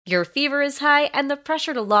Your fever is high and the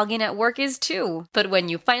pressure to log in at work is too. But when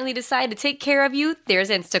you finally decide to take care of you, there's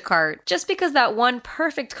Instacart. Just because that one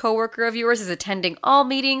perfect coworker of yours is attending all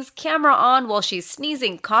meetings, camera on while she's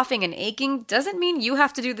sneezing, coughing, and aching, doesn't mean you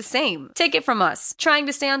have to do the same. Take it from us. Trying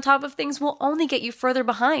to stay on top of things will only get you further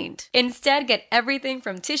behind. Instead, get everything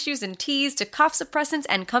from tissues and teas to cough suppressants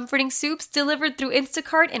and comforting soups delivered through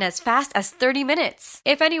Instacart in as fast as 30 minutes.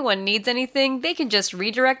 If anyone needs anything, they can just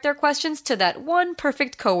redirect their questions to that one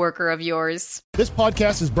perfect coworker of yours. This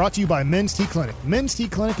podcast is brought to you by Men's T Clinic. Men's T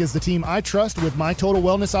Clinic is the team I trust with my total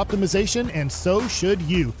wellness optimization, and so should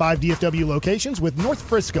you. 5 DFW locations with North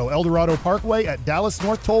Frisco, El Dorado Parkway at Dallas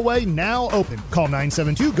North Tollway now open. Call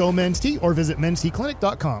 972-GO-MEN'S-T or visit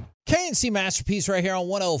menstclinic.com. K&C Masterpiece right here on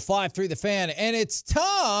 105.3 The Fan, and it's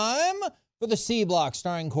time for the CBlock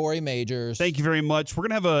starring Corey Majors. Thank you very much. We're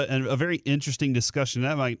going to have a very interesting discussion.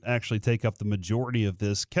 That might actually take up the majority of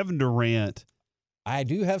this. Kevin Durant. I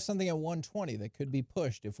do have something at 120 that could be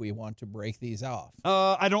pushed if we want to break these off.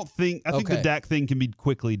 I think the Dak thing can be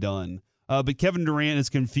quickly done. But Kevin Durant is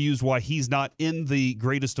confused why he's not in the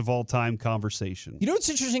greatest of all time conversation. You know what's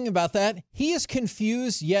interesting about that? He is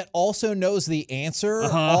confused, yet also knows the answer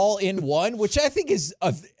all in one, which I think is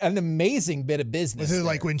an amazing bit of business. This is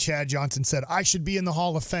like when Chad Johnson said, I should be in the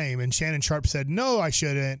Hall of Fame, and Shannon Sharp said, no, I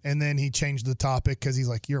shouldn't. And then he changed the topic because he's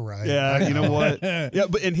like, you're right. Yeah, you know what?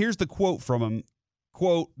 And here's the quote from him.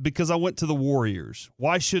 Quote, because I went to the Warriors.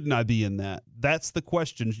 Why shouldn't I be in that? That's the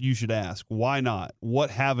question you should ask. Why not? What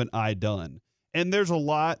haven't I done? And there's a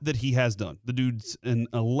lot that he has done. The dude's an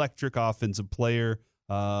electric offensive player.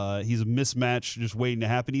 He's a mismatch just waiting to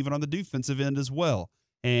happen, even on the defensive end as well.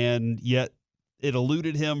 And yet it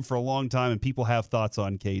eluded him for a long time, and people have thoughts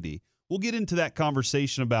on KD. We'll get into that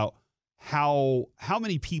conversation about how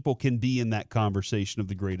many people can be in that conversation of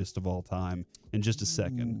the greatest of all time in just a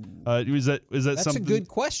second. Is that That's something? a good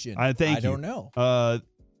question. I don't know.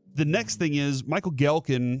 The next thing is Michael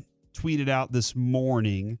Gelkin tweeted out this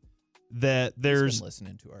morning that there's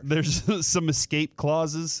some escape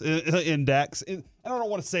clauses in Dak's. I don't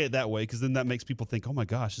want to say it that way because then that makes people think, oh my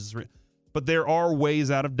gosh, this is real. But there are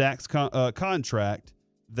ways out of Dak's contract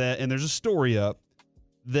and there's a story up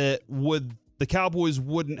that the Cowboys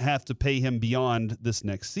wouldn't have to pay him beyond this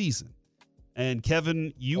next season. And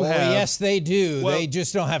Kevin, yes, they do. Well, they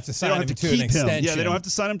just don't have to sign him to an extension. Yeah, they don't have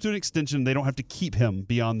to sign him to an extension. They don't have to keep him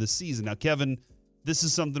beyond this season. Now, Kevin, this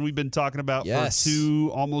is something we've been talking about for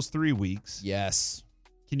almost 3 weeks. Yes.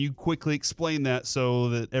 Can you quickly explain that so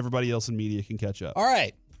that everybody else in media can catch up? All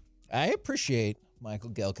right. I appreciate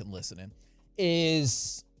Michael Gelkin listening.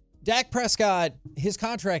 Is Dak Prescott, his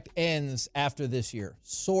contract ends after this year,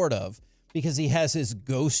 sort of, because he has his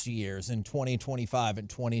ghost years in 2025 and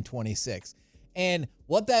 2026. And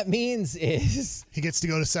what that means is he gets to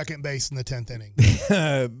go to second base in the 10th inning.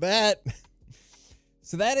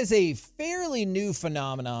 So that is a fairly new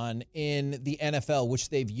phenomenon in the NFL, which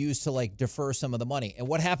they've used to defer some of the money. And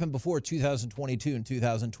what happened before 2022 and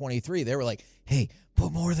 2023? They were like, hey,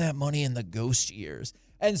 put more of that money in the ghost years.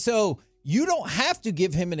 And so you don't have to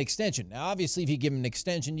give him an extension. Now, obviously, if you give him an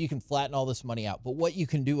extension, you can flatten all this money out. But what you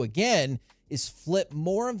can do, again, is flip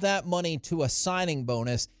more of that money to a signing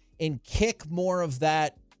bonus and kick more of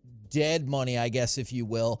that dead money, I guess, if you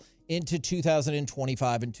will, into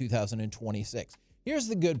 2025 and 2026. Here's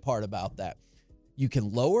the good part about that. You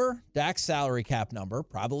can lower Dak's salary cap number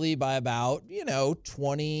probably by about,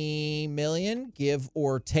 $20 million, give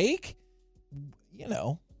or take,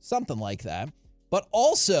 something like that. But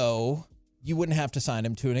also, you wouldn't have to sign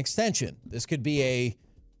him to an extension. This could be a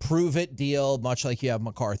prove-it deal, much like you have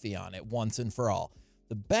McCarthy on it, once and for all.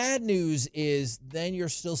 The bad news is then you're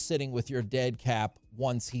still sitting with your dead cap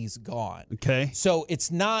once he's gone. Okay. So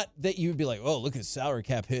it's not that you'd be like, oh, look at his salary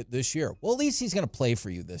cap hit this year. Well, at least he's going to play for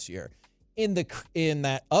you this year. In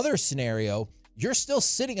that other scenario, you're still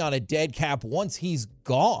sitting on a dead cap once he's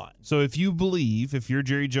gone. So if you're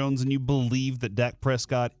Jerry Jones and you believe that Dak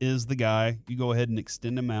Prescott is the guy, you go ahead and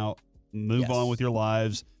extend him out, move on with your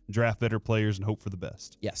lives, draft better players, and hope for the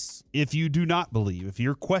best. Yes. If you do not believe, if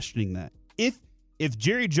you're questioning that, if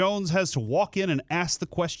Jerry Jones has to walk in and ask the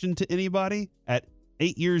question to anybody at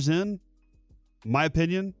 8 years in, my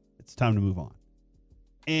opinion, it's time to move on.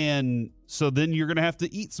 And so then you're going to have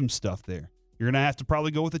to eat some stuff there. You're going to have to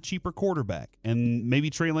probably go with a cheaper quarterback. And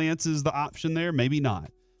maybe Trey Lance is the option there, maybe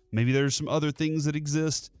not. Maybe there's some other things that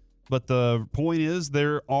exist. But the point is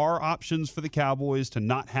there are options for the Cowboys to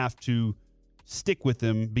not have to stick with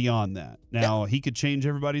him beyond that. Now, he could change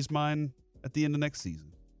everybody's mind at the end of next season.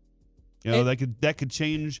 That could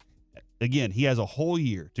change again, he has a whole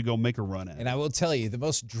year to go make a run at it. And I will tell you, the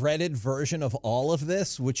most dreaded version of all of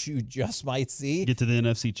this, which you just might see. Get to the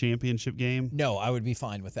NFC Championship game? No, I would be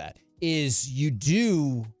fine with that. Is you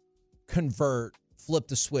do convert, flip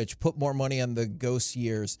the switch, put more money on the ghost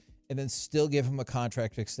years, and then still give him a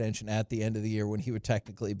contract extension at the end of the year when he would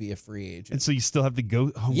technically be a free agent. And so you still have to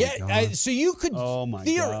go. Oh, my God. So you could. Oh, my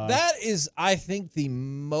God. That is, I think, the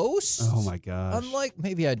most. Oh, my gosh.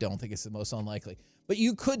 Maybe I don't think it's the most unlikely, but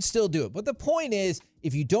you could still do it. But the point is,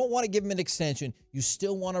 if you don't want to give him an extension, you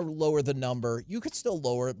still want to lower the number. You could still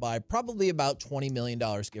lower it by probably about $20 million,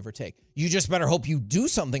 give or take. You just better hope you do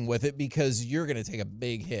something with it because you're going to take a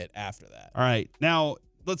big hit after that. All right. Now,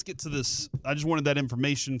 let's get to this. I just wanted that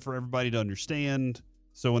information for everybody to understand.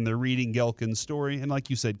 So when they're reading Gelkin's story, and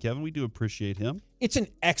like you said, Kevin, we do appreciate him. It's an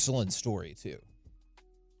excellent story, too.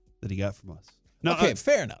 That he got from us. No, okay,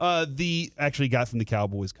 fair enough. Actually got from the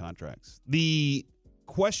Cowboys contracts. The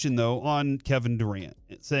question, though, on Kevin Durant,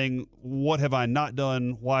 saying, what have I not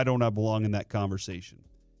done? Why don't I belong in that conversation?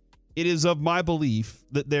 It is of my belief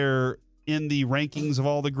that they're in the rankings of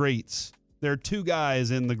all the greats. There are two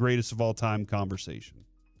guys in the greatest of all time conversation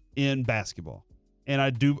in basketball. And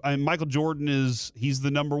Michael Jordan he's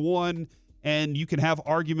the number one, and you can have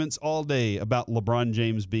arguments all day about LeBron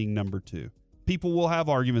James being number two. People will have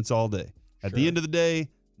arguments all day. At the end of the day,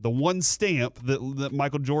 the one stamp that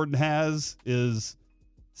Michael Jordan has is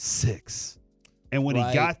 6. And when he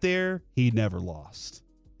got there, he never lost.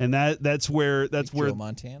 And that's where Joe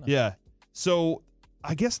Montana. Yeah. So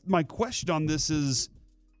I guess my question on this is,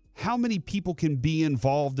 how many people can be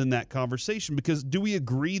involved in that conversation? Because do we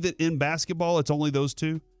agree that in basketball it's only those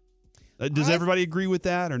two? Does everybody agree with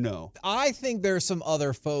that or no? I think there's some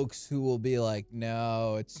other folks who will be like,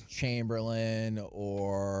 no, it's Chamberlain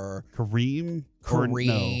or Kareem.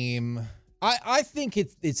 No. I think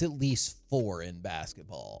it's at least 4 in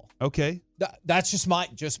basketball. Okay. That's just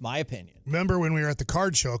my opinion. Remember when we were at the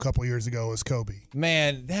card show a couple years ago, it was Kobe.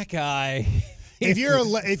 Man, that guy. If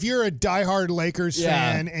you're a diehard Lakers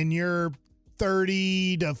fan and you're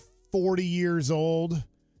 30 to 40 years old,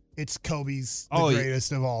 it's Kobe's the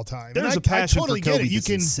greatest of all time. There's a passion for Kobe that's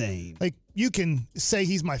insane. You can say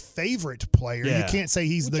he's my favorite player. Yeah. You can't say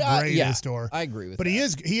he's the greatest. I agree with that. But he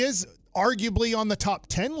is arguably on the top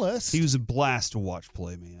 10 list. He was a blast to watch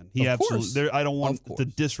play, man. He absolutely. I don't want to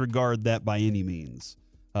disregard that by any means,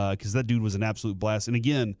 because that dude was an absolute blast. And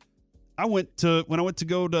again, when I went to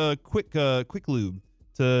go to Quick Lube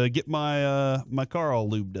to get my car all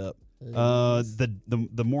lubed up.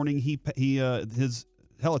 The morning his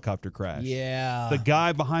helicopter crashed. Yeah. The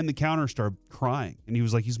guy behind the counter started crying, and he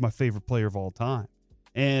was like, "He's my favorite player of all time."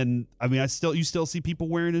 And I mean, you still see people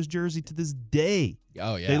wearing his jersey to this day.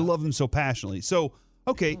 Oh yeah. They love him so passionately. So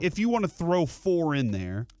okay, if you want to throw 4 in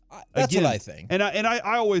there. That's what I think. And I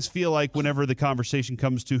always feel like whenever the conversation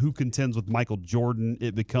comes to who contends with Michael Jordan,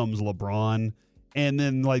 it becomes LeBron. And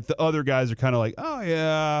then like the other guys are kind of like, oh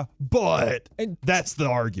yeah, but that's the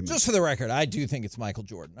argument. Just for the record, I do think it's Michael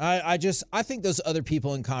Jordan. I think those other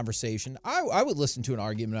people in conversation, I would listen to an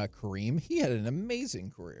argument about Kareem. He had an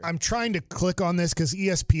amazing career. I'm trying to click on this because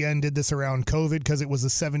ESPN did this around COVID because it was the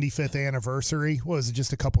 75th anniversary. What was it,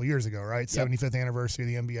 just a couple years ago, right? Yep. 75th anniversary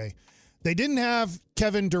of the NBA. They didn't have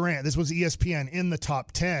Kevin Durant. This was ESPN in the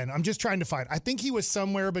top 10. I'm just trying to find. I think he was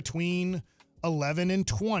somewhere between 11 and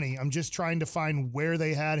 20. I'm just trying to find where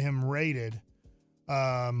they had him rated.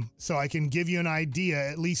 So I can give you an idea,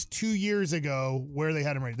 at least 2 years ago, where they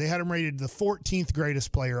had him rated. They had him rated the 14th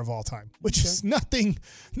greatest player of all time, which is nothing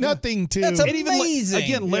to... That's amazing.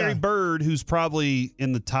 Again, Larry Bird, who's probably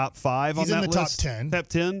in the top 5 on that list. He's in the top 10. Top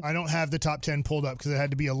 10? I don't have the top 10 pulled up because it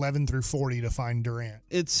had to be 11 through 40 to find Durant.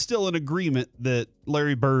 It's still an agreement that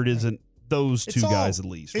Larry Bird isn't those two guys at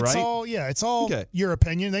least, right? It's all your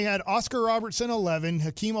opinion. They had Oscar Robertson 11,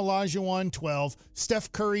 Hakeem Olajuwon 12,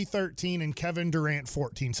 Steph Curry 13, and Kevin Durant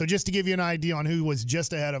 14. So just to give you an idea on who was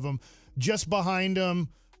just ahead of them, just behind them,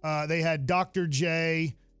 they had Dr.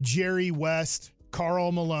 J, Jerry West,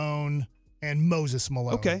 Karl Malone, and Moses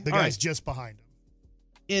Malone. Okay, the guys just behind him.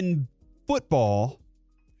 In football,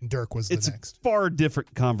 Dirk was the next. It's a far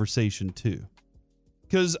different conversation too.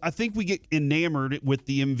 Because I think we get enamored with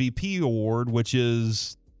the MVP award, which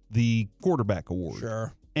is the quarterback award.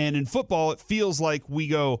 Sure. And in football, it feels like we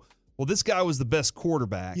go, well, this guy was the best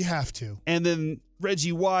quarterback. You have to. And then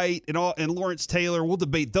Reggie White and Lawrence Taylor, we'll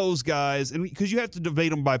debate those guys. And because you have to debate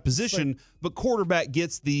them by position, but quarterback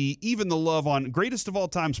gets even the love on greatest of all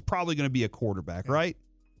time is probably going to be a quarterback, right?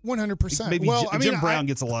 100%. Maybe Jim Brown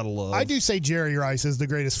gets a lot of love. I do say Jerry Rice is the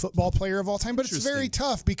greatest football player of all time, but it's very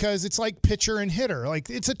tough because it's like pitcher and hitter. Like,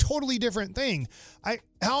 it's a totally different thing.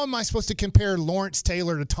 How am I supposed to compare Lawrence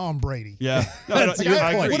Taylor to Tom Brady? Yeah.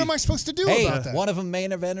 What am I supposed to do about that? One of them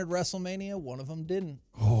main evented WrestleMania, one of them didn't.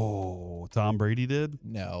 Oh, Tom Brady did?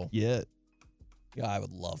 No. Yet. Yeah, I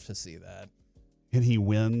would love to see that. And he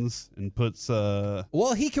wins and puts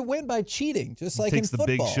well, he can win by cheating, just like in football.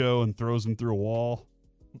 Takes the Big Show and throws him through a wall.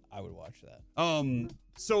 I would watch that.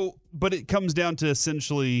 But it comes down to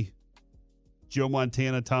essentially Joe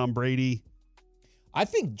Montana, Tom Brady. I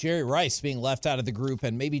think Jerry Rice being left out of the group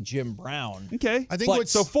and maybe Jim Brown. Okay. I think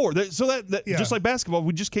four. So that just like basketball,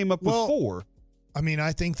 we just came up with four. I mean,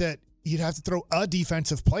 I think that you'd have to throw a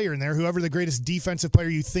defensive player in there. Whoever the greatest defensive player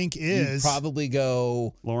you think is. You'd probably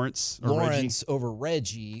go Lawrence over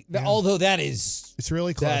Reggie. Yeah. Although it's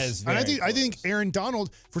really close. That is very I think Aaron Donald,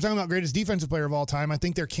 if we're talking about greatest defensive player of all time, I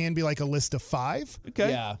think there can be like a list of 5. Okay.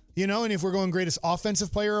 Yeah. And if we're going greatest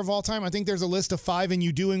offensive player of all time, I think there's a list of 5, and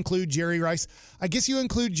you do include Jerry Rice. I guess you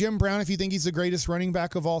include Jim Brown if you think he's the greatest running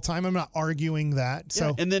back of all time. I'm not arguing that.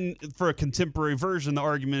 So, and then for a contemporary version, the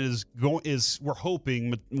argument is we're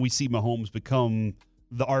hoping we see Mahomes become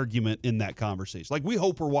the argument in that conversation. Like, we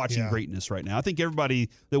hope we're watching greatness right now. I think everybody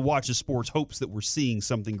that watches sports hopes that we're seeing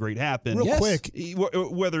something great happen. Real quick,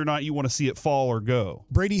 whether or not you want to see it fall or go.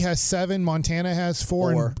 Brady has 7, Montana has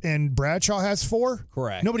 4. And Bradshaw has 4.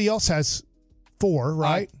 Correct. Nobody else has 4,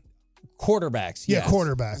 right? Quarterbacks. Yeah,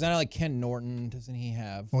 quarterbacks. Is that like Ken Norton? Doesn't he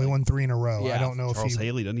have? Well, he won 3 in a row. Yeah. I don't know Charles if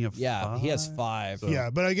Haley doesn't he have 5? Yeah, he has 5. So. Yeah,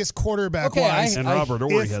 but I guess quarterback-wise. And Robert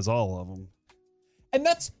Ory has all of them. And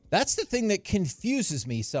that's the thing that confuses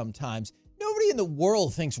me sometimes. Nobody in the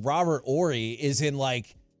world thinks Robert Ory is in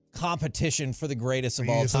like competition for the greatest of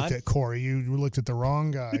all time. You just looked at Corey. You looked at the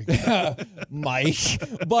wrong guy. Mike.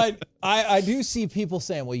 But I do see people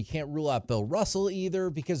saying, well, you can't rule out Bill Russell either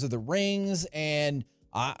because of the rings. And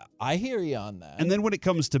I hear you on that. And then when it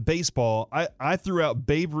comes to baseball, I threw out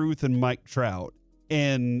Babe Ruth and Mike Trout.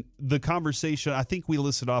 And the conversation, I think we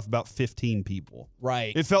listed off about 15 people.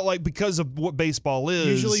 Right. It felt like because of what baseball is.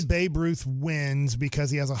 Usually Babe Ruth wins because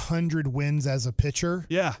he has 100 wins as a pitcher.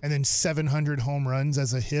 Yeah. And then 700 home runs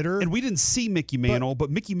as a hitter. And we didn't see Mickey Mantle, but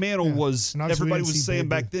Mickey Mantle was, everybody was saying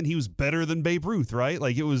back then he was better than Babe Ruth, right?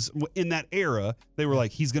 Like, it was in that era, they were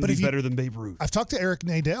like, he's going to be better than Babe Ruth. I've talked to Eric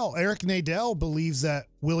Nadel. Eric Nadel believes that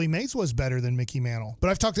Willie Mays was better than Mickey Mantle.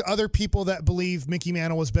 But I've talked to other people that believe Mickey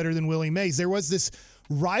Mantle was better than Willie Mays. There was this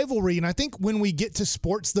rivalry, and I think when we get to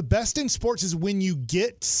sports, the best in sports is when you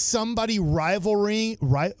get somebody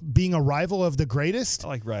being a rival of the greatest. I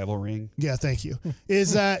like rivalry. Yeah, thank you.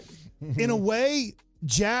 Is that in a way,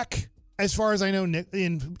 Jack, as far as I know,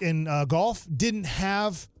 in golf, didn't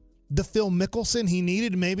have the Phil Mickelson he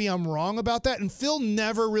needed. Maybe I'm wrong about that. And Phil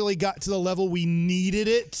never really got to the level we needed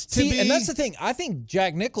it to be. And that's the thing. I think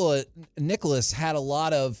Jack Nicklaus had a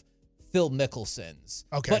lot of Phil Mickelsons.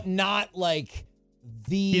 Okay. But not like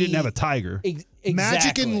he didn't have a Tiger. Exactly.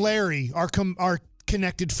 Magic and Larry are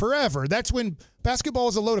connected forever. That's when basketball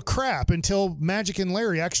was a load of crap until Magic and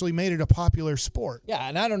Larry actually made it a popular sport. Yeah,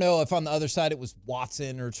 and I don't know if on the other side it was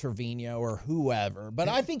Watson or Trevino or whoever, but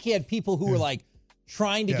I think he had people who were like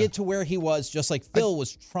trying to get to where he was, just like Phil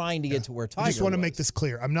was trying to get to where Tiger was. I just want to make this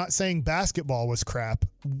clear. I'm not saying basketball was crap.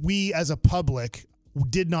 We as a public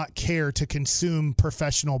did not care to consume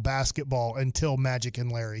professional basketball until Magic and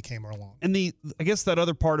Larry came along. And I guess that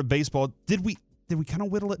other part of baseball, did we kind of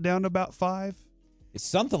whittle it down to about 5? It's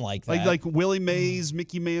something like that. Like Willie Mays,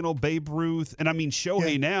 Mickey Mantle, Babe Ruth, and I mean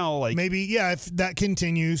Shohei now. Like maybe, if that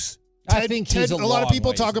continues. I think he's a lot of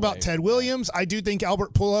people talk about Ted Williams. I do think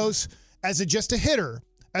Albert Pujols, as just a hitter,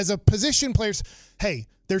 as a position player. Hey,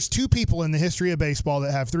 there's 2 people in the history of baseball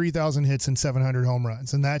that have 3,000 hits and 700 home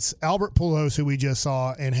runs, and that's Albert Pujols, who we just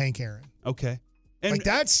saw, and Hank Aaron. Okay. And like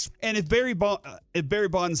that's and if Barry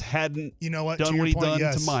Bonds hadn't done what he done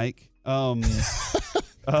to Mike, no.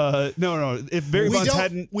 If Barry Bonds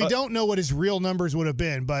hadn't, we don't know what his real numbers would have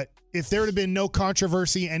been, but if there would have been no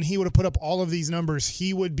controversy and he would have put up all of these numbers,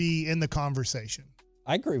 he would be in the conversation.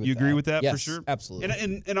 I agree with that. You agree with that? Yes, for sure? Absolutely.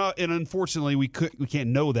 And unfortunately, we can't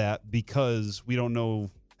know that because we don't know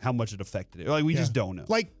how much it affected it. Like, we just don't know.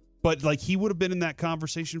 But he would have been in that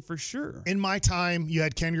conversation for sure. In my time, you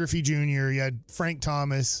had Ken Griffey Jr., you had Frank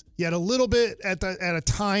Thomas, you had a little bit at a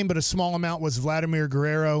time, but a small amount was Vladimir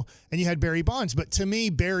Guerrero, and you had Barry Bonds. But to me,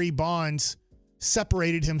 Barry Bonds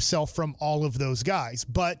separated himself from all of those guys.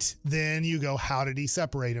 But then you go, how did he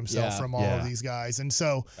separate himself from all of these guys? And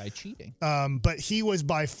so by cheating. But he was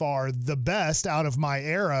by far the best out of my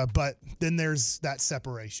era. But then there's that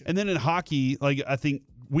separation. And then in hockey, I think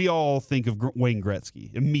we all think of Wayne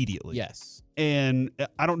Gretzky immediately. Yes. And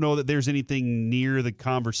I don't know that there's anything near the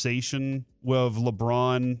conversation of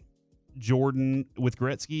LeBron, Jordan with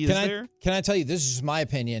Gretzky. Can I tell you, this is just my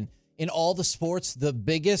opinion. In all the sports, the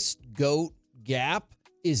biggest GOAT gap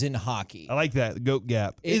is in hockey. I like that, the GOAT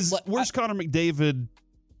gap. Where's Connor McDavid?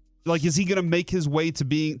 Like, is he going to make his way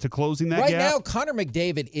to closing that gap? Right now, Connor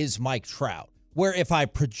McDavid is Mike Trout, where if I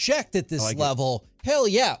project at this level, hell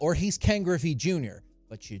yeah, or he's Ken Griffey Jr.,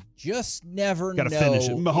 but you just never know. Got to finish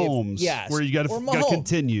it. Mahomes, where you got to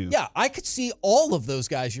continue. Yeah, I could see all of those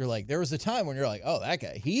guys. You're like, there was a time when you're like, oh, that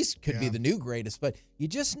guy, could be the new greatest, but you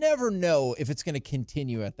just never know if it's going to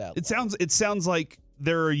continue at that level. It sounds like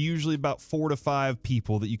there are usually about 4 to 5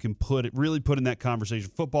 people that you can really put in that conversation.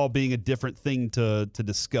 Football being a different thing to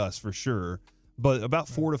discuss for sure, but about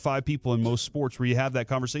 4 to 5 people in most sports where you have that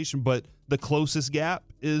conversation. But the closest gap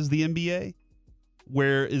is the NBA.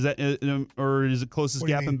 Where is that, or is it closest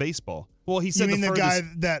gap in baseball? Well, he said you mean the guy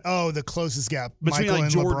that the closest gap between Michael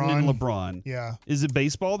and Jordan LeBron. and LeBron. Yeah, is it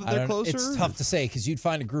baseball that they're closer? It's tough to say because you'd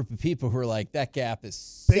find a group of people who are like that gap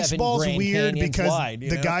is baseball's 7 Grand weird Canyons because wide,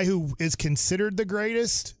 the guy who is considered the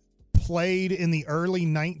greatest played in the early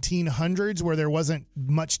 1900s where there wasn't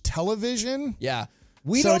much television. Yeah.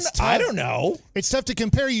 I don't know. It's tough to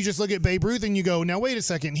compare. You just look at Babe Ruth and you go, now wait a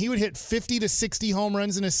second. He would hit 50 to 60 home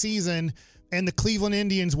runs in a season, and the Cleveland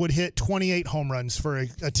Indians would hit 28 home runs for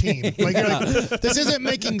a team. Like, you're like, this isn't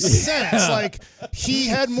making sense. Like, he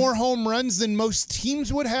had more home runs than most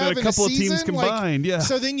teams would have in a couple of teams combined,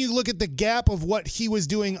 So then you look at the gap of what he was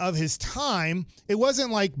doing of his time. It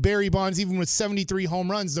wasn't like Barry Bonds, even with 73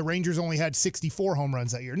 home runs, the Rangers only had 64 home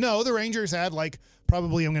runs that year. No, the Rangers had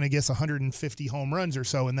probably, I'm going to guess, 150 home runs or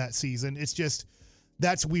so in that season. It's just,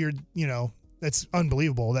 that's weird, That's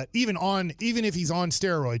unbelievable that even if he's on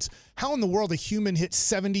steroids, how in the world a human hits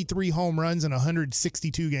 73 home runs in a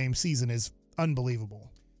 162-game season is unbelievable.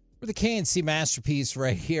 We're the K&C Masterpiece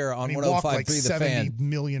right here on 105.3 The 70 Fan.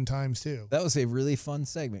 million times too. That was a really fun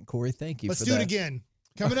segment, Corey. Thank you Let's for do that. it again.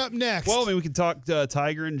 Coming up next. Well, I mean, we can talk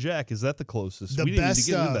Tiger and Jack. Is that the closest? The we didn't best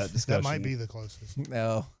even get into of. that discussion. That might be the closest.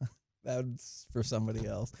 No, that's for somebody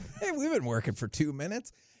else. Hey, we've been working for 2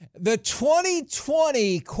 minutes. The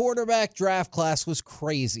 2020 quarterback draft class was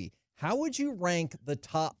crazy. How would you rank the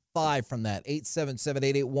top 5 from that?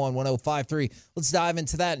 877-881-1053. Let's dive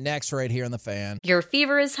into that next right here on The Fan. Your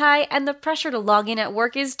fever is high and the pressure to log in at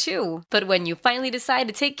work is too. But when you finally decide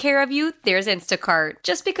to take care of you, there's Instacart.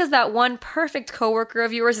 Just because that one perfect coworker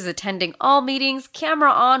of yours is attending all meetings,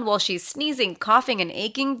 camera on while she's sneezing, coughing, and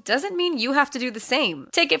aching, doesn't mean you have to do the same.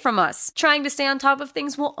 Take it from us. Trying to stay on top of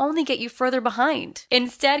things will only get you further behind.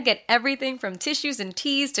 Instead, get everything from tissues and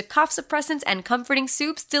teas to cough suppressants and comforting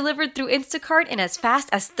soups delivered through Instacart in as fast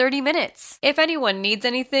as 30 minutes. If anyone needs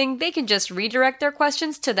anything, they can just redirect their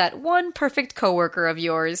questions to that one perfect coworker of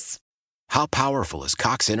yours. How powerful is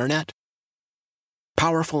Cox Internet?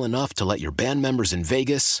 Powerful enough to let your band members in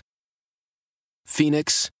Vegas,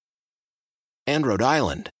 Phoenix, and Rhode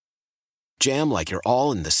Island jam like you're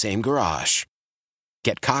all in the same garage.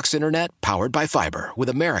 Get Cox Internet powered by fiber with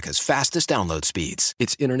America's fastest download speeds.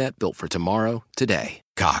 It's internet built for tomorrow, today.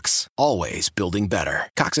 Cox, always building better.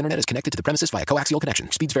 Cox Internet is connected to the premises via coaxial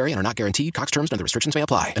connection. Speeds vary and are not guaranteed. Cox terms and other restrictions may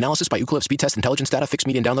apply. Analysis by Ookla of Speed Test Intelligence Data. Fixed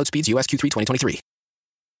median download speeds. US Q3 2023.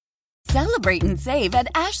 Celebrate and save at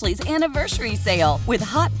Ashley's Anniversary Sale. With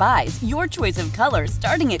Hot Buys, your choice of colors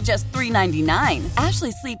starting at just $3.99.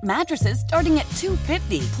 Ashley Sleep mattresses starting at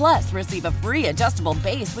 $2.50. Plus, receive a free adjustable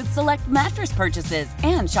base with select mattress purchases.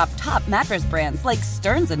 And shop top mattress brands like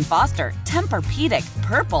Stearns & Foster, Tempur-Pedic,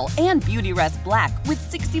 Purple, and Beautyrest Black with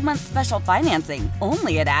 60-month special financing.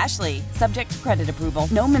 Only at Ashley. Subject to credit approval.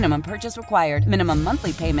 No minimum purchase required. Minimum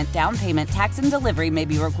monthly payment, down payment, tax, and delivery may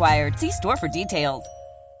be required. See store for details.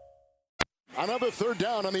 Another third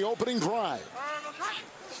down on the opening drive.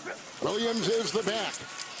 Williams is the back.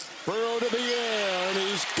 Burrow to the air, and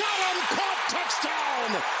he's got him. Caught.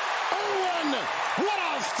 Touchdown. Owen. What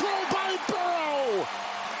a throw by Burrow.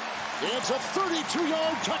 It's a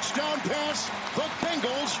 32-yard touchdown pass. The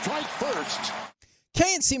Bengals strike first.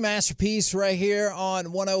 K&C Masterpiece right here on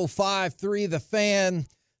 105.3 The Fan.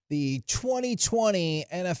 The 2020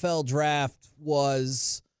 NFL Draft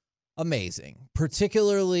was amazing,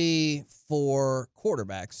 particularly for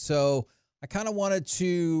quarterbacks. So I kind of wanted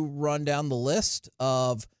to run down the list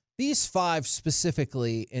of these 5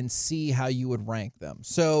 specifically and see how you would rank them.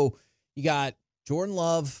 So you got Jordan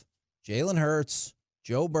Love, Jalen Hurts,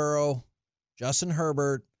 Joe Burrow, Justin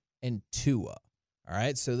Herbert, and Tua. All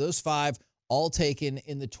right, so those 5 all taken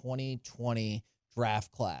in the 2020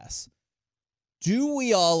 draft class. Do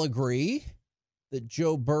we all agree that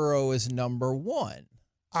Joe Burrow is number 1?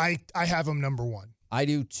 I have him number 1. I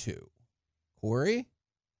do too. Corey?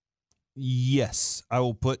 Yes, I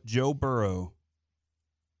will put Joe Burrow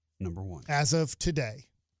number 1 as of today.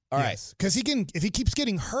 All right, because if he keeps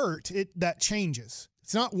getting hurt, that changes.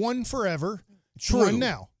 It's not 1 forever. It's True. 1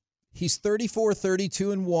 now. He's 34,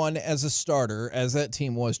 32-1 as a starter, as that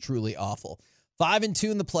team was truly awful.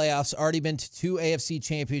 5-2 in the playoffs, already been to 2 AFC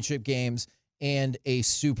championship games and a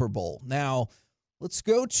Super Bowl. Now, let's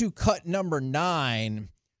go to cut number 9.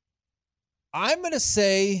 I'm going to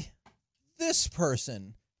say this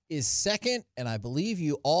person is second, and I believe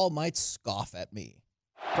you all might scoff at me.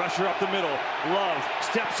 Pressure up the middle. Love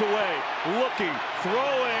steps away, looking,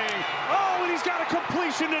 throwing. Oh, and he's got a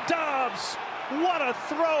completion to Dobbs. What a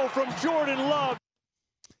throw from Jordan Love.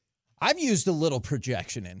 I've used a little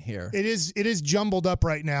projection in here. It is jumbled up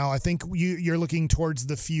right now. I think you're looking towards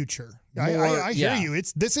the future. I hear you.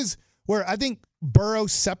 This is where I think Burrow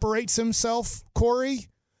separates himself, Corey,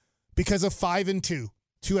 because of 5-2.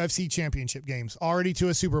 2 FC championship games, already to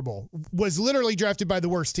a Super Bowl. Was literally drafted by the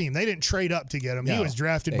worst team. They didn't trade up to get him. He was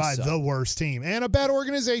drafted by the worst team. And a bad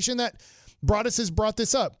organization that brought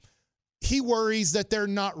this up. He worries that they're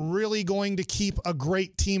not really going to keep a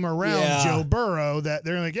great team around Joe Burrow, that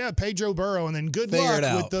they're like, pay Joe Burrow, and then good luck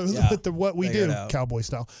with the what we do, Cowboy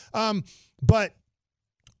style. But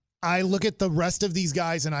I look at the rest of these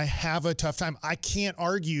guys, and I have a tough time. I can't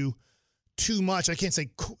argue too much. I can't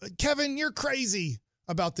say, Kevin, you're crazy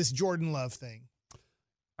about this Jordan Love thing.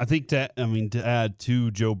 I think to add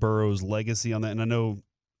to Joe Burrow's legacy on that, and I know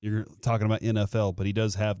you're talking about NFL, but he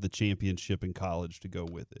does have the championship in college to go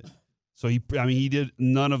with it. So he did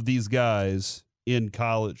none of these guys in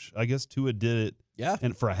college. I guess Tua did it. Yeah.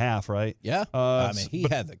 And for a half, right? Yeah. He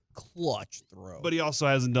had the clutch throw. But he also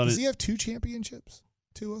hasn't done it. Does he have 2 championships,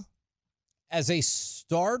 Tua? As a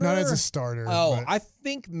starter? Not as a starter. Oh, I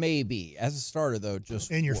think maybe. As a starter, though,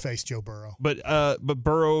 just in your face, Joe Burrow. But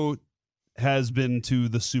Burrow has been to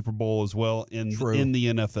the Super Bowl as well in the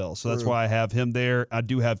NFL. So that's why I have him there. I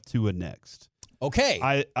do have Tua next. Okay.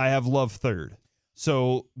 I have Love third.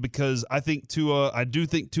 So because I do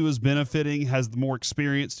think Tua's benefiting, has the more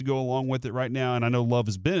experience to go along with it right now. And I know Love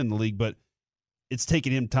has been in the league, but it's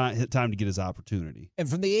taken him time to get his opportunity. And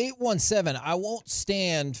from the 817, I won't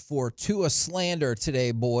stand for Tua slander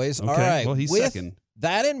today, boys. Okay, all right. Well, he's with second.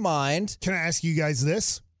 That in mind. Can I ask you guys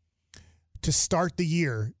this? To start the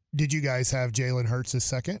year, did you guys have Jalen Hurts as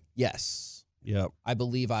second? Yes. Yep. I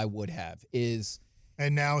believe I would have.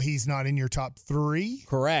 And now he's not in your top 3?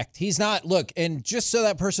 Correct. He's not. Look, and just so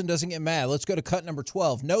that person doesn't get mad, let's go to cut number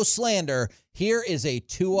 12. No slander. Here is a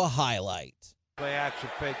Tua highlight. Play action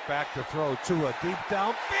fake back to throw. Tua deep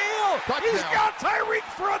downfield. Touchdown. He's got Tyreek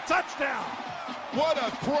for a touchdown. What a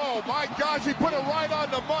throw. My gosh, he put it right on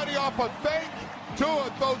the money off a fake.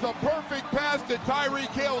 Tua throws a perfect pass to Tyreek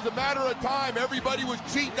Hill. It was a matter of time. Everybody was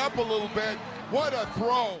cheating up a little bit. What a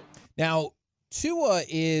throw. Now, Tua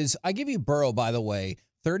is, I give you Burrow, by the way,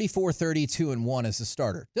 34, 32-1 as a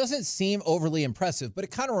starter. Doesn't seem overly impressive, but it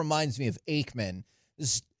kind of reminds me of Aikman,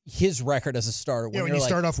 his record as a starter. When you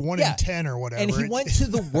start off 1-10 or whatever. And he went to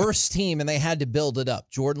the worst team, and they had to build it up.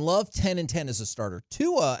 Jordan Love, 10-10 as a starter.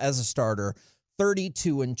 Tua, as a starter,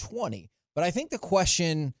 32-20. But I think the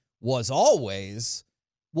question was always,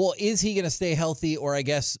 well, is he going to stay healthy? Or I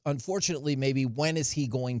guess, unfortunately, maybe when is he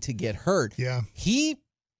going to get hurt? Yeah. He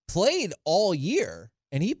played all year,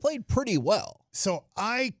 and he played pretty well. So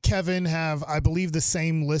Kevin, have, I believe, the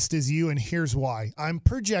same list as you, and here's why. I'm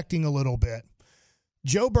projecting a little bit.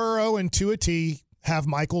 Joe Burrow and Tua T have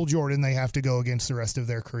Michael Jordan they have to go against the rest of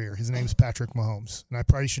their career. His name's Patrick Mahomes. And I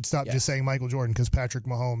probably should stop just saying Michael Jordan because Patrick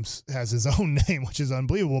Mahomes has his own name, which is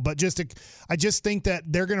unbelievable. But I just think that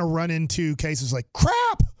they're going to run into cases like,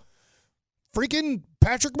 crap, freaking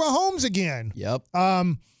Patrick Mahomes again. Yep.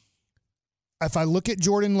 If I look at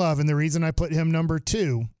Jordan Love, and the reason I put him number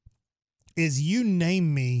 2 is you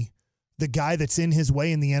name me the guy that's in his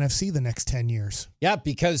way in the NFC the next 10 years. Yeah,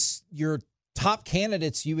 because your top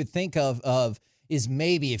candidates you would think of is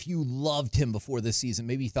maybe if you loved him before this season,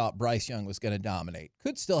 maybe you thought Bryce Young was going to dominate.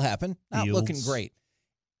 Could still happen. Not looking great.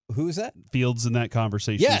 Who is that? Fields in that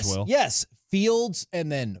conversation as well. Yes. Fields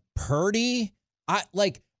and then Purdy.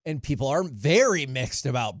 And people are very mixed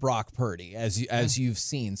about Brock Purdy, as you've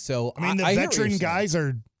seen. So I mean, the veteran guys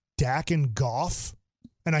are Dak and Goff,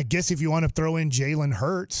 and I guess if you want to throw in Jalen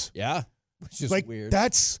Hurts, which is weird.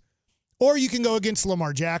 Or you can go against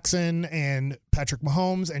Lamar Jackson and Patrick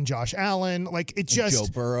Mahomes and Josh Allen. Joe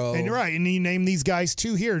Burrow. And you're right, and you name these guys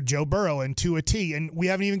too here, Joe Burrow and Tua T, and we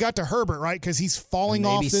haven't even got to Herbert, right? Because he's falling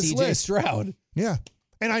off this list. Stroud. Yeah,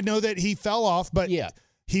 and I know that he fell off, but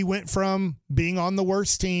he went from being on the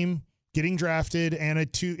worst team getting drafted, and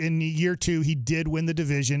in year 2, he did win the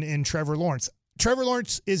division in Trevor Lawrence. Trevor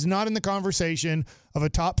Lawrence is not in the conversation of a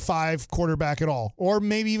top 5 quarterback at all, or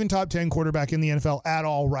maybe even top 10 quarterback in the NFL at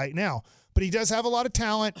all right now. But he does have a lot of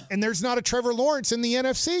talent, and there's not a Trevor Lawrence in the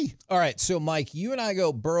NFC. All right, so Mike, you and I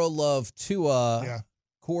go Burrow, Love, Tua. Yeah.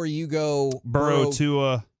 Corey, you go Burrow,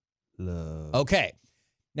 Tua, Love. Okay.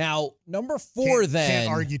 Now, number 4 then. Can't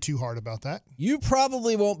argue too hard about that. You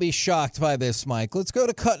probably won't be shocked by this, Mike. Let's go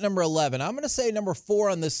to cut number 11. I'm going to say number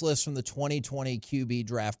 4 on this list from the 2020 QB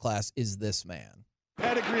draft class is this man.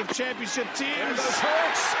 Pedigree of championship teams. There goes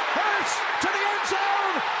Hurts to the end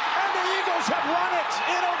zone, and the Eagles have won it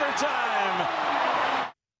in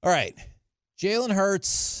overtime. All right, Jalen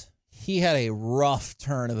Hurts, he had a rough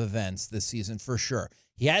turn of events this season for sure.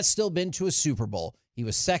 He has still been to a Super Bowl. He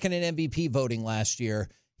was second in MVP voting last year.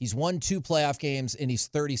 He's won 2 playoff games, and he's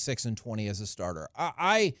 36-20 as a starter.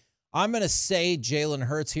 I'm going to say Jalen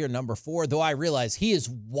Hurts here, number 4, though I realize he is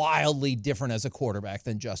wildly different as a quarterback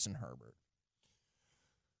than Justin Herbert.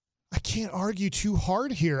 I can't argue too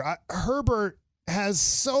hard here. Herbert has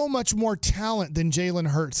so much more talent than Jalen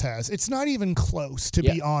Hurts has. It's not even close, to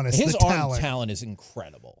be honest. His the arm talent is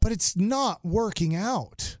incredible. But it's not working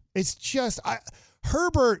out. It's just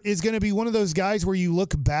Herbert is going to be one of those guys where you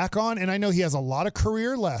look back on, and I know he has a lot of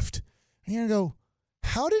career left, and you're going to go,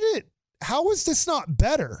 how is this not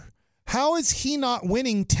better? How is he not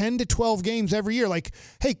winning 10 to 12 games every year? Like,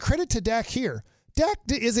 hey, credit to Dak here. Dak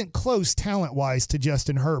isn't close talent-wise to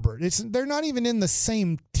Justin Herbert. They're not even in the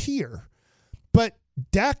same tier. But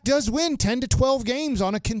Dak does win 10 to 12 games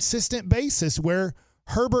on a consistent basis where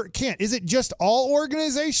Herbert can't. Is it just all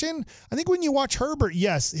organization? I think when you watch Herbert,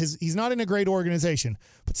 yes, he's not in a great organization.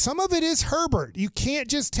 But some of it is Herbert. You can't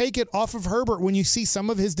just take it off of Herbert when you see some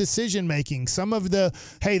of his decision-making, some of the,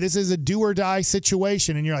 hey, this is a do-or-die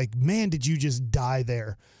situation, and you're like, man, did you just die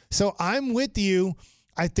there? So I'm with you.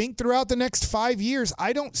 I think throughout the next 5 years,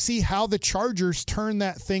 I don't see how the Chargers turn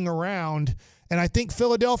that thing around. And I think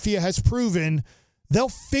Philadelphia has proven they'll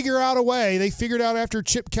figure out a way. They figured out after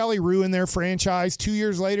Chip Kelly ruined their franchise. 2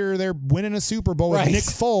 years later, they're winning a Super Bowl with Nick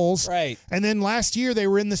Foles. Right. And then last year, they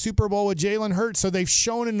were in the Super Bowl with Jalen Hurts. So they've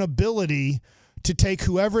shown an ability to take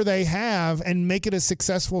whoever they have and make it a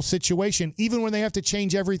successful situation, even when they have to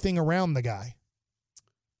change everything around the guy.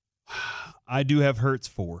 I do have Hurts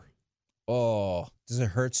 4. Oh, does it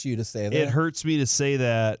hurt you to say that? It hurts me to say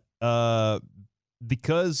that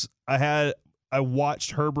because I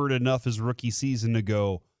watched Herbert enough his rookie season to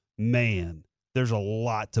go, man, there's a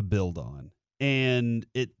lot to build on. And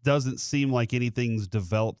it doesn't seem like anything's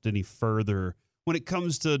developed any further when it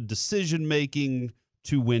comes to decision-making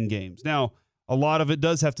to win games. Now, a lot of it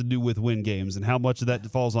does have to do with win games and how much of that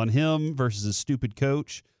falls on him versus his stupid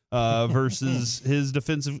coach. Versus his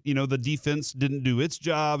defensive, the defense didn't do its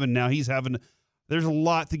job, and now there's a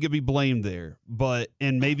lot to be blamed there.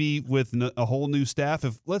 And maybe with a whole new staff,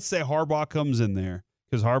 if let's say Harbaugh comes in there,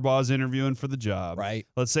 because Harbaugh's interviewing for the job. Right.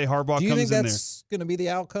 Let's say Harbaugh comes in there. Do you think that's going to be the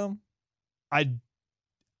outcome?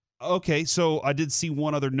 Okay, so I did see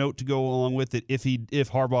one other note to go along with it. If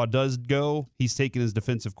Harbaugh does go, he's taking his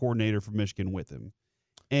defensive coordinator from Michigan with him.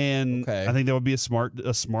 And I think that would be a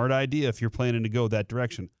smart idea if you're planning to go that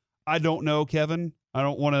direction. I don't know, Kevin. I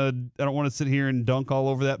don't want to sit here and dunk all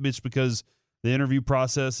over that bitch because the interview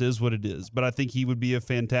process is what it is. But I think he would be a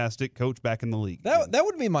fantastic coach back in the league. That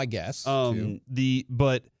would be my guess.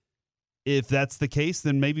 But if that's the case,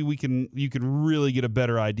 then maybe you can really get a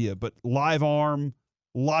better idea. But live arm,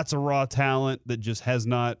 lots of raw talent that just has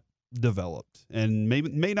not developed and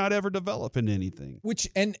may not ever develop into anything.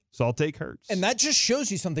 So I'll take Hurts. And that just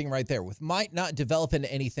shows you something right there with might not develop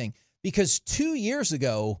into anything. Because 2 years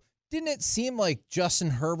ago, didn't it seem like Justin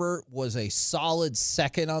Herbert was a solid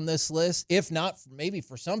second on this list? If not, maybe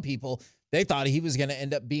for some people, they thought he was going to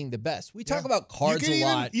end up being the best. We talk about cards a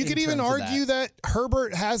lot. You could even argue that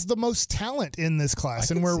Herbert has the most talent in this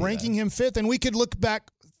class, and we're ranking him 5th. And we could look back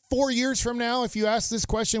 4 years from now, if you ask this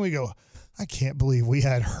question, we go, I can't believe we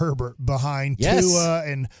had Herbert behind Tua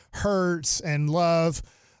and Hurts and Love.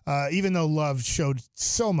 Even though Love showed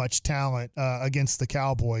so much talent against the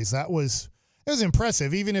Cowboys, it was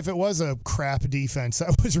impressive. Even if it was a crap defense,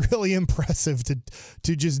 that was really impressive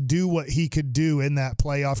to just do what he could do in that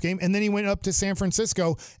playoff game. And then he went up to San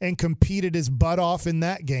Francisco and competed his butt off in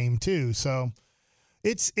that game too. So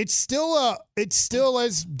it's still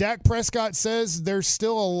as Dak Prescott says, there's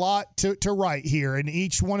still a lot to write here, and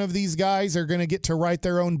each one of these guys are going to get to write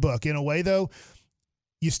their own book. In a way, though,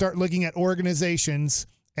 you start looking at organizations.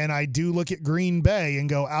 And I do look at Green Bay and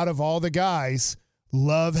go, out of all the guys,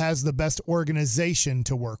 Love has the best organization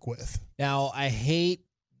to work with. Now, I hate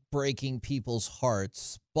breaking people's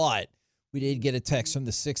hearts, but We did get a text from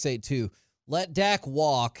the 682. Let Dak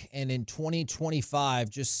walk, and in 2025,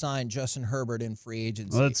 just sign Justin Herbert in free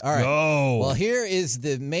agency. Let's All right. go. Well, here is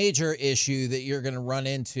the major issue that you're going to run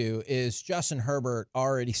into is Justin Herbert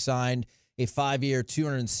already signed a 5-year,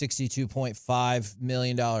 $262.5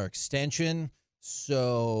 million extension.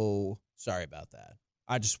 So sorry about that.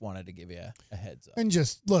 I just wanted to give you a heads up. And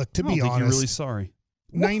just look, to I don't be think honest, you're really sorry.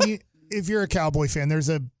 90. If you're a Cowboy fan, there's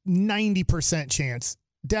a 90% chance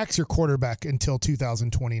Dak's your quarterback until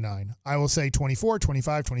 2029. I will say 24,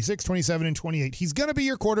 25, 26, 27, and 28. He's going to be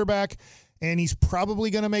your quarterback, and he's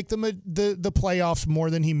probably going to make the playoffs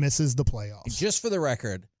more than he misses the playoffs. Just for the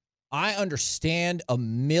record, I understand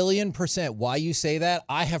 1,000,000% why you say that.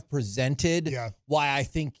 I have presented why I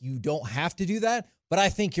think you don't have to do that, but I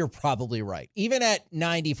think you're probably right. Even at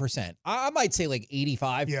 90%, I might say like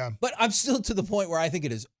 85. Yeah. But I'm still to the point where I think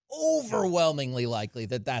it is overwhelmingly likely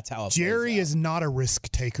that that's how it Jerry plays out. is not a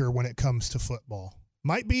risk taker when it comes to football.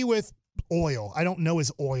 Might be with oil. I don't know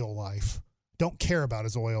his oil life. Don't care about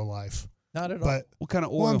his oil life. Not at all. But what kind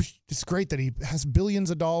of oil? It's great that he has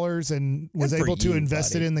billions of dollars and was able to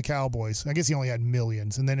invest it in the Cowboys. I guess he only had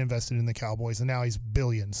millions and then invested in the Cowboys, and now he's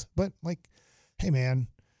billions. But, like, hey, man,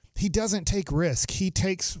 he doesn't take risk. He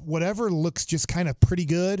takes whatever looks just kind of pretty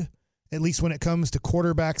good, at least when it comes to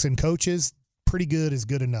quarterbacks and coaches. Pretty good is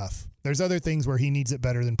good enough. There's other things where he needs it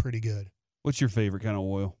better than pretty good. What's your favorite kind of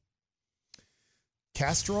oil?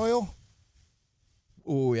 Castor oil?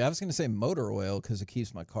 Oh, yeah, I was going to say motor oil because it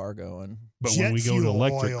keeps my car going. But Jet when we go to fuel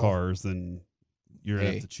electric oil. cars, then you're going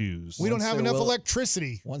to have to choose. We don't Once have they enough will-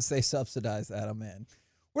 electricity. Once they subsidize that, I'm in.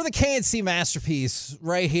 We're the K&C Masterpiece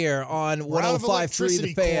right here on We're out of 105.3 The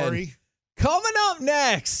electricity, Fan. Corey. Coming up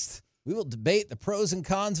next, we will debate the pros and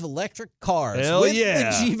cons of electric cars Hell with yeah.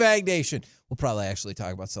 the GBAG Nation. We'll probably actually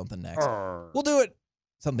talk about something next. We'll do it.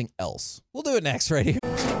 Something else. We'll do it next right here.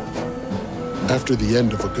 After the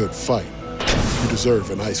end of a good fight, you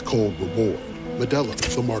deserve an ice-cold reward. Modelo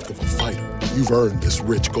is the mark of a fighter. You've earned this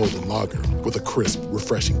rich golden lager with a crisp,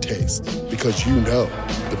 refreshing taste. Because you know,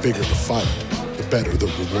 the bigger the fight, the better the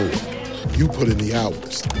reward. You put in the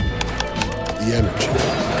hours, the energy,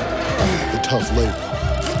 the tough labor.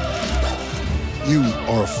 You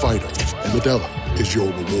are a fighter, and Modelo is your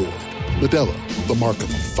reward. Modelo, the mark of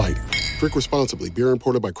a fighter. Drink responsibly. Beer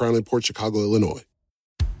imported by Crown Imports, Chicago, Illinois.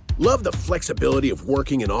 Love the flexibility of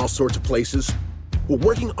working in all sorts of places? Well,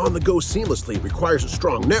 working on the go seamlessly requires a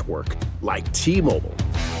strong network like T-Mobile.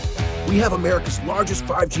 We have America's largest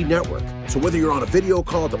 5G network, so whether you're on a video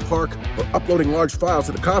call at the park or uploading large files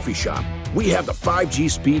at a coffee shop, we have the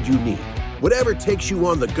 5G speed you need. Whatever takes you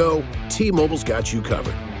on the go, T-Mobile's got you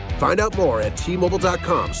covered. Find out more at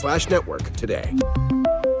T-Mobile.com/network today.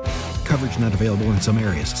 Coverage not available in some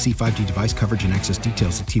areas. See 5G device coverage and access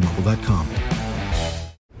details at T-Mobile.com.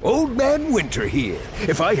 Old Man Winter here.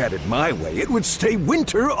 If I had it my way, it would stay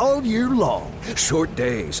winter all year long. Short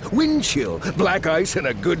days, wind chill, black ice, and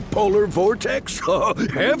a good polar vortex. Oh,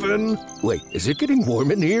 heaven. Wait, is it getting warm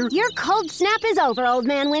in here? Your cold snap is over, Old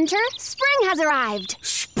Man Winter. Spring has arrived.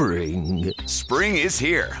 Spring. Spring is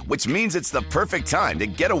here, which means it's the perfect time to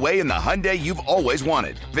get away in the Hyundai you've always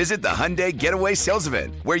wanted. Visit the Hyundai Getaway Sales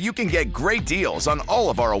Event, where you can get great deals on all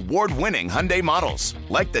of our award-winning Hyundai models,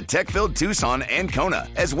 like the tech-filled Tucson and Kona,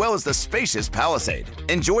 as well as the spacious Palisade.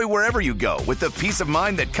 Enjoy wherever you go with the peace of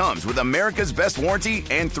mind that comes with America's best warranty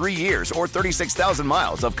and 3 years or 36,000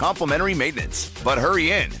 miles of complimentary maintenance. But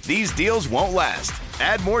hurry in, these deals won't last.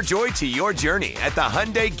 Add more joy to your journey at the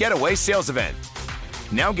Hyundai Getaway Sales Event.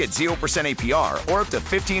 Now get 0% APR or up to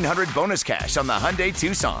 $1,500 bonus cash on the Hyundai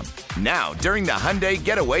Tucson. Now, during the Hyundai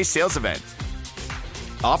Getaway Sales Event.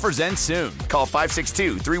 Offers end soon. Call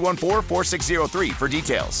 562-314-4603 for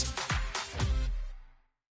details.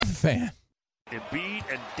 Fan. Embiid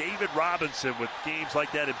and David Robinson with games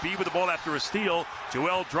like that. Embiid with the ball after a steal.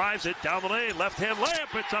 Joel drives it down the lane. Left-hand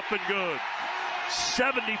layup. It's up and good.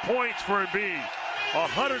 70 points for Embiid.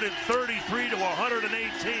 133 to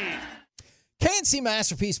 118. K&C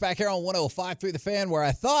Masterpiece back here on 105.3 The Fan, where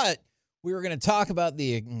I thought we were going to talk about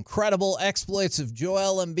the incredible exploits of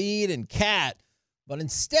Joel Embiid and Cat, but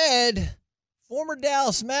instead, former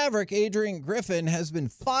Dallas Maverick Adrian Griffin has been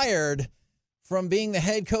fired from being the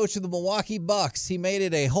head coach of the Milwaukee Bucks. He made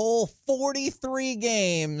it a whole 43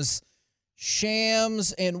 games.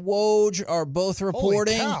 Shams and Woj are both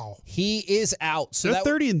reporting he is out. So they're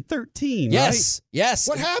 30-13, yes, right? Yes.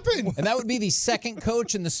 What happened? And that would be the second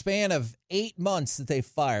coach in the span of 8 months that they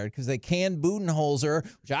fired because they canned Budenholzer,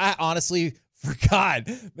 which I honestly forgot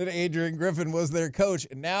that Adrian Griffin was their coach.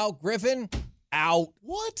 And now Griffin out.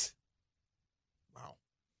 What? Wow.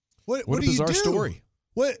 What a do you bizarre do? story.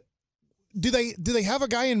 What? do they have a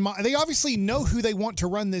guy in mind? They obviously know who they want to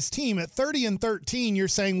run this team. At 30-13, you're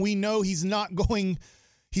saying we know he's not doing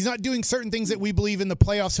certain things that we believe in the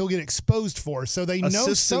playoffs he'll get exposed for. So they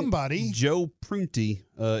know somebody. Joe Prunty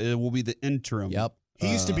will be the interim. Yep.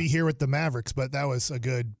 He used to be here with the Mavericks, but that was a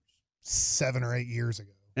good 7 or 8 years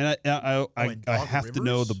ago. And I have to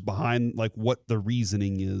know the behind, like what the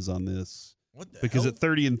reasoning is on this. Because at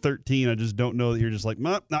 30-13, I just don't know that you're just like,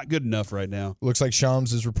 not good enough right now. Looks like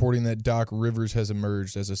Shams is reporting that Doc Rivers has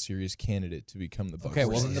emerged as a serious candidate to become the Bucs. Okay,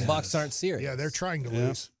 well then the Bucs aren't serious. Yeah, they're trying to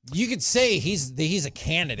lose. You could say he's a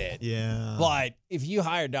candidate. Yeah. But if you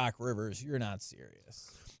hire Doc Rivers, you're not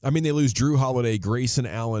serious. I mean, they lose Drew Holiday, Grayson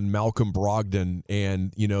Allen, Malcolm Brogdon,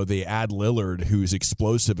 and, they add Lillard, who's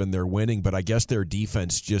explosive, and they're winning. But I guess their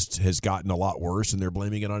defense just has gotten a lot worse, and they're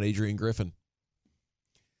blaming it on Adrian Griffin.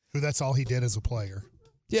 Who that's all he did as a player.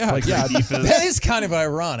 Yeah, That is kind of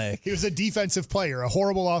ironic. He was a defensive player, a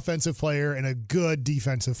horrible offensive player, and a good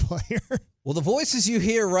defensive player. Well, the voices you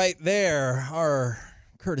hear right there are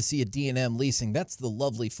courtesy of D&M Leasing. That's the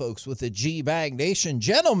lovely folks with the GBAG Nation.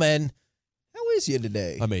 Gentlemen, how is you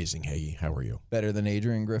today? Amazing, Hagee. How are you? Better than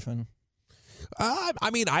Adrian Griffin?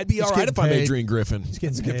 I mean, I'd be all right if I'm Adrian Griffin.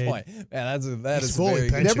 That's a good point. Man, that is fully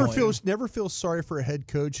very good point. Never feel sorry for a head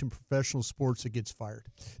coach in professional sports that gets fired.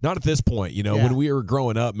 Not at this point. When we were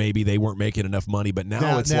growing up, maybe they weren't making enough money, but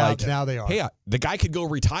now now they are. Hey, the guy could go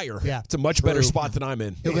retire. Yeah, it's a much better spot than I'm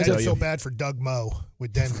in. I don't feel bad for Doug Moe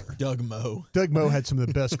with Denver. Doug Moe had some of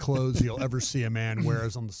the best clothes you'll ever see a man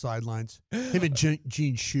wears on the sidelines. Him and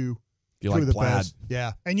Gene Shue. You like the plaid. best.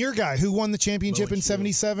 Yeah. And your guy who won the championship in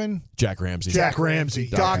 77? Jack Ramsey. Jack Ramsey.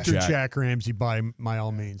 Dr. Jack Ramsey by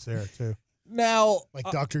all means there, too. Now.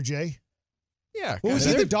 Like Dr. J? Yeah. What was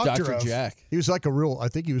he the doctor Dr. of? Jack. He was like I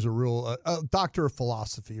think he was a real doctor of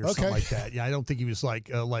philosophy or something like that. Yeah, I don't think he was like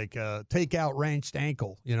take out wrenched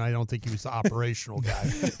ankle. I don't think he was the operational guy.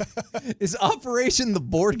 Is Operation the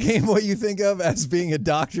board game what you think of as being a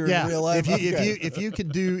doctor in real life? If you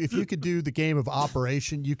could do the game of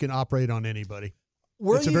Operation, you can operate on anybody.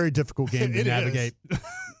 It's a very difficult game to navigate.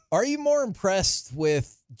 Are you more impressed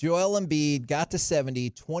with Joel Embiid, got to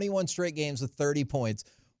 70, 21 straight games with 30 points,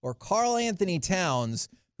 or Karl Anthony Towns,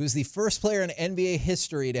 who's the first player in NBA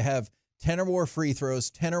history to have 10 or more free throws,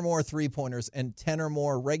 10 or more three-pointers, and 10 or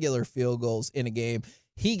more regular field goals in a game?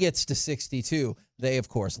 He gets to 62. They, of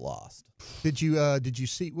course, lost. Did you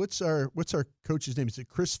see what's our coach's name? Is it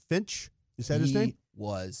Chris Finch? Is that his name? He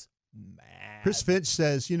was mad. Chris Finch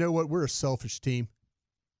says, "You know what? We're a selfish team."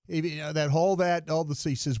 He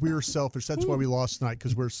says we were selfish. That's why we lost tonight,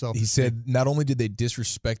 because we're selfish. He said not only did they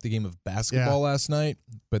disrespect the game of basketball last night,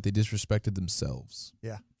 but they disrespected themselves.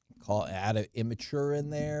 Yeah. Add immature in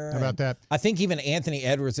there. How about that? I think even Anthony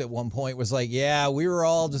Edwards at one point was like, yeah, we were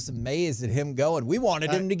all just amazed at him going. We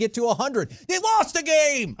wanted him to get to 100. They lost the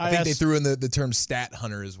game. I think they threw in the term stat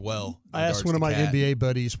hunter as well. I asked one of my NBA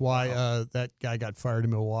buddies why that guy got fired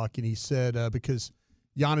in Milwaukee, and he said because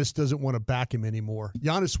Giannis doesn't want to back him anymore.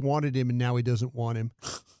 Giannis wanted him, and now he doesn't want him.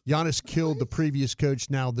 Giannis killed the previous coach,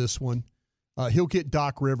 now this one. He'll get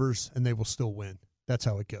Doc Rivers, and they will still win. That's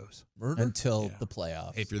how it goes. Until the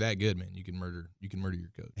playoffs. Hey, if you're that good, man, you can murder your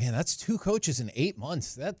coach. Man, that's 2 coaches in 8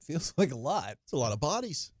 months. That feels like a lot. It's a lot of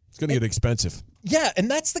bodies. It's going to get expensive. Yeah,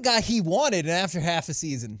 and that's the guy he wanted, and after half a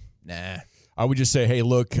season, nah. I would just say, hey,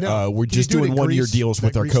 look, we're just doing one-year deals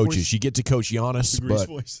with our coaches. Voice? You get to coach Giannis, but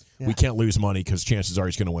we can't lose money because chances are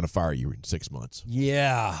he's going to want to fire you in 6 months.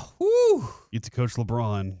 Yeah. Woo. You get to coach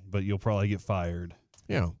LeBron, but you'll probably get fired.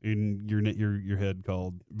 Yeah. And your head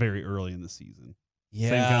called very early in the season. Yeah.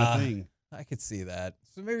 Same kind of thing. I could see that.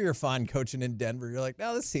 So maybe you're fine coaching in Denver. You're like,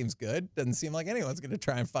 no, this seems good. Doesn't seem like anyone's going to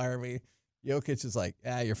try and fire me. Jokic is like,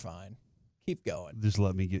 you're fine. Keep going. Just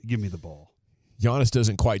let me give me the ball. Giannis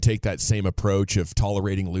doesn't quite take that same approach of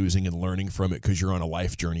tolerating losing and learning from it because you're on a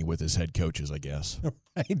life journey with his head coaches, I guess.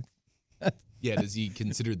 Right. Yeah, does he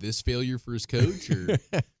consider this failure for his coach, or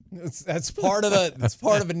that's part of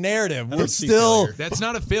a narrative? We're still that's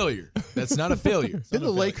not a failure. That's not a failure. Didn't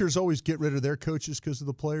the Lakers always get rid of their coaches because of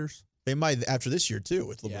the players? They might after this year too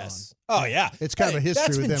with LeBron. Yes. Oh yeah, it's kind of a history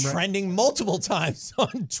with them. That's been trending multiple times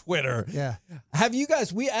on Twitter. Yeah. Have you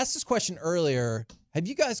guys? We asked this question earlier. Have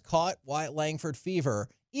you guys caught Wyatt Langford fever?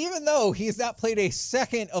 Even though he's not played a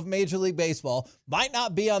second of Major League Baseball, might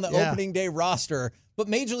not be on the opening day roster, but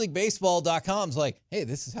MajorLeagueBaseball.com's like, hey,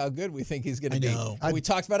 this is how good we think he's going to be. We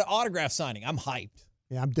talked about an autograph signing. I'm hyped.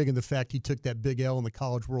 Yeah, I'm digging the fact he took that big L in the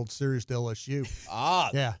College World Series to LSU.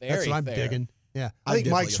 Yeah, that's what I'm digging. Yeah, I think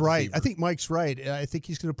Mike's right. I think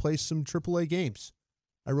he's going to play some AAA games.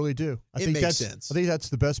 I really do. I It think makes that's sense. I think that's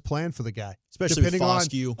the best plan for the guy. Especially with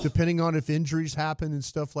Foscue. Depending on if injuries happen and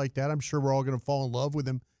stuff like that, I'm sure we're all going to fall in love with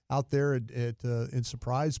him out there in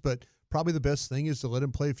Surprise. But probably the best thing is to let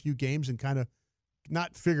him play a few games and kind of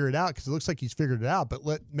not figure it out, because it looks like he's figured it out, but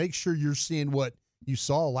make sure you're seeing what you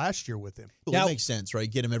saw last year with him. Well, that makes sense, right?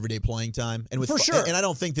 Get him everyday playing time. And For sure. And I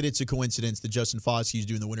don't think that it's a coincidence that Justin Foscue's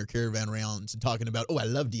doing the Winter Caravan rounds and talking about, I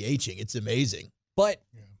love DHing. It's amazing. But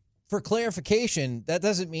for clarification, that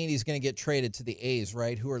doesn't mean he's going to get traded to the A's,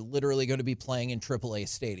 right, who are literally going to be playing in AAA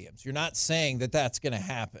stadiums. You're not saying that that's going to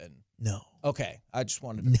happen. No. Okay, I just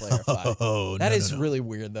wanted to clarify. That is really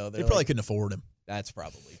weird, though. They probably couldn't afford him. That's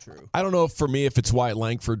probably true. I don't know if for me if it's Wyatt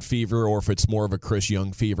Langford fever or if it's more of a Chris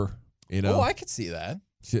Young fever. You know, I could see that.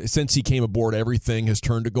 Since he came aboard, everything has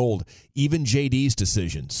turned to gold. Even JD's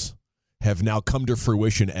decisions have now come to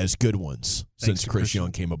fruition as good ones since Chris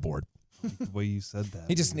Young came aboard. The way you said that.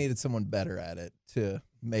 He just needed someone better at it to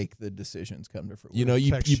make the decisions come to fruition. You know,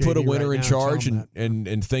 you put a winner in charge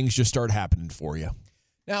and things just start happening for you.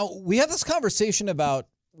 Now, we have this conversation about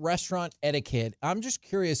restaurant etiquette. I'm just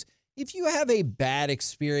curious, if you have a bad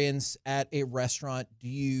experience at a restaurant, do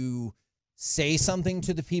you say something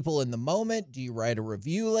to the people in the moment? Do you write a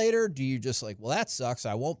review later? Do you just like, well, that sucks,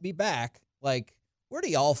 I won't be back? Like, where do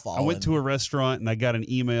y'all fall? I went to a restaurant and I got an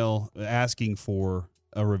email asking for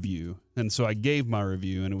a review. And so I gave my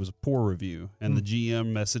review and it was a poor review. And the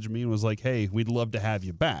GM messaged me and was like, hey, we'd love to have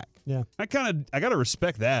you back. Yeah. I got to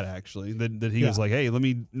respect that, actually, that he was like, hey, let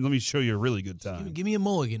me show you a really good time. Give me a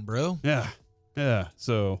mulligan, bro. Yeah. Yeah.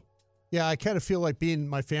 So. Yeah, I kind of feel like being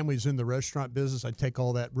my family's in the restaurant business, I take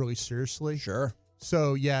all that really seriously. Sure.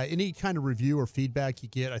 So, yeah, any kind of review or feedback you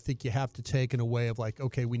get, I think you have to take in a way of like,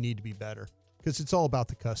 okay, we need to be better. Because it's all about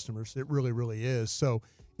the customers. It really, really is. So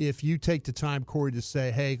if you take the time, Corey, to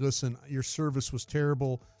say, hey, listen, your service was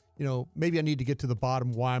terrible, you know, maybe I need to get to the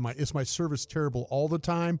bottom. Is my service terrible all the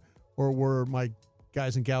time, or were my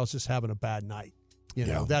guys and gals just having a bad night? You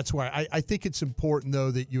know, that's why I think it's important,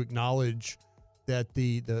 though, that you acknowledge that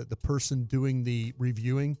the person doing the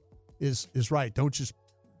reviewing is right. Don't just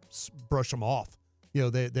brush them off. You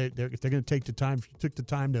know, if they're going to take the time. If you took the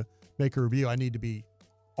time to make a review, I need to be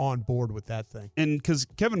on board with that thing. And because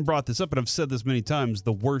Kevin brought this up, and I've said this many times,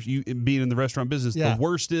 the worst, you being in the restaurant business, the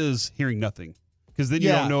worst is hearing nothing. Because then you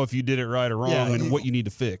don't know if you did it right or wrong and what you need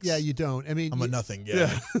to fix. Yeah, you don't. I mean, I'm a nothing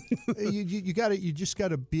guy. you just got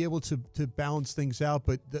to be able to balance things out.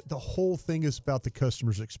 But the whole thing is about the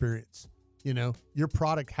customer's experience. You know, your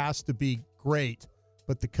product has to be great,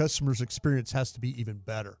 but the customer's experience has to be even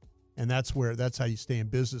better. And that's how you stay in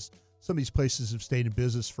business. Some of these places have stayed in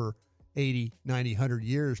business for 80, 90, 100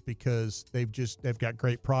 years because they've got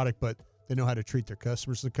great product, but they know how to treat their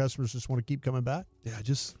customers. The customers just want to keep coming back. Yeah,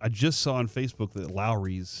 I just saw on Facebook that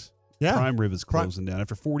Lowry's Prime Rib is closing down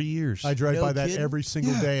after 40 years. I drive by that every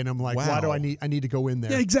single day, and I'm like, why do I need to go in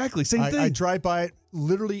there? Yeah, exactly. Same thing. I drive by it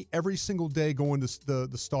literally every single day going to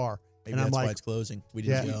the Star. Maybe and that's I'm like, why it's closing. We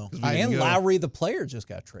didn't go. And Lowry, the player, just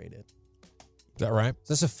got traded. Is that right?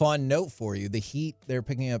 So that's a fun note for you. The Heat, they're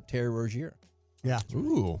picking up Terry Rozier. Yeah.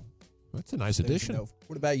 Ooh, that's a nice addition.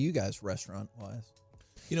 What about you guys, restaurant-wise?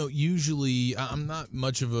 You know, usually I'm not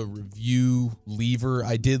much of a review leaver.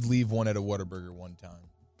 I did leave one at a Whataburger one time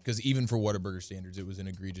because even for Whataburger standards, it was an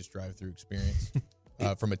egregious drive-through experience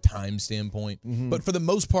from a time standpoint. Mm-hmm. But for the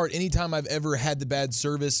most part, anytime I've ever had the bad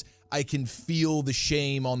service, I can feel the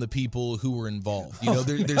shame on the people who were involved. You know,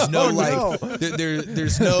 there's no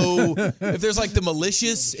there's no, if there's like the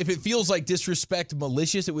malicious, if it feels like disrespect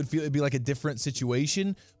malicious, it'd be like a different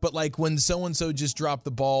situation. But like when so-and-so just dropped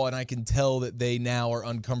the ball and I can tell that they now are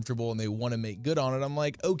uncomfortable and they want to make good on it, I'm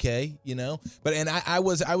like, okay, you know. But and I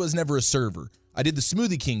was never a server. I did the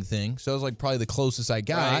Smoothie King thing, so I was like probably the closest I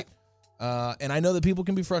got. Right. And I know that people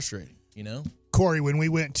can be frustrating, you know. Corey, when we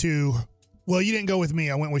went to, well, you didn't go with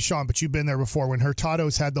me. I went with Sean, but you've been there before. When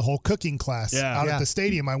Hurtado's had the whole cooking class out at the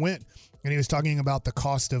stadium, I went, and he was talking about the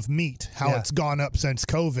cost of meat, how it's gone up since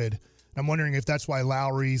COVID. I'm wondering if that's why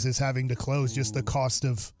Lowry's is having to close. Just the cost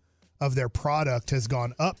of their product has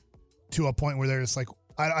gone up to a point where they're just like,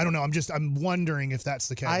 I don't know. I'm wondering if that's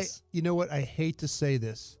the case. You know what? I hate to say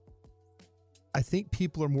this. I think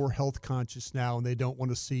people are more health conscious now, and they don't want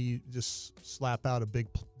to see you just slap out a big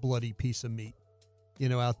bloody piece of meat, you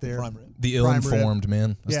know, out there. The ill-informed,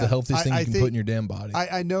 man. That's the healthiest thing you can put in your damn body.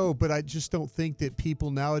 I know, but I just don't think that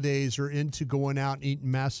people nowadays are into going out and eating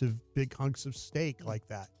massive, big hunks of steak like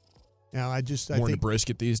that. Now, I more think into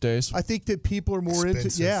brisket these days. I think that people are more Expensive.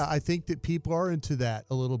 into. Yeah, I think that people are into that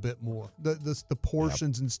a little bit more. The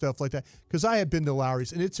portions and stuff like that. Because I have been to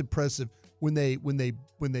Lowry's, and it's impressive when they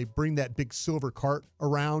bring that big silver cart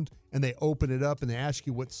around and they open it up and they ask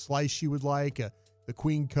you what slice you would like, the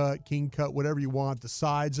queen cut, king cut, whatever you want, the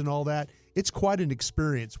sides and all that. It's quite an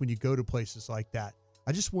experience when you go to places like that.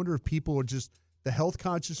 I just wonder if people are just the health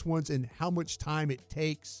conscious ones and how much time it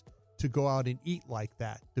takes to go out and eat like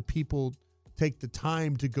that. Do people take the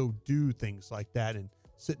time to go do things like that and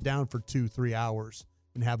sit down for 2-3 hours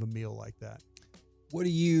and have a meal like that?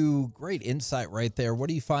 Great insight right there. What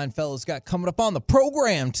do you find fellas got coming up on the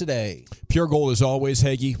program today? Pure gold as always,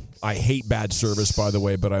 Heggie. I hate bad service, by the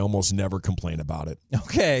way, but I almost never complain about it.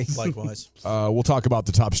 Okay. Likewise. We'll talk about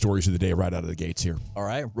the top stories of the day right out of the gates here. All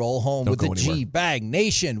right. Roll home Don't with the go anywhere. GBAG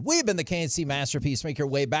Nation. We've been the K&C Masterpiece. Make your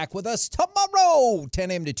way back with us tomorrow, 10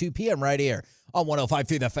 a.m. to 2 p.m. right here on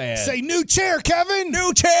 105.3 The Fan. Say new chair, Kevin.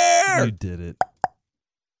 New chair. You did it.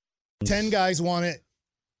 10 guys want it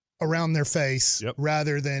around their face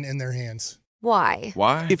rather than in their hands. Why?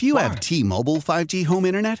 If you have T-Mobile 5G home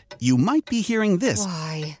internet, you might be hearing this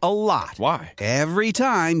Why? a lot. Why? Every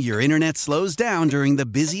time your internet slows down during the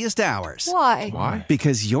busiest hours. Why?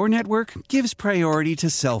 Because your network gives priority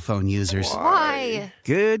to cell phone users. Why?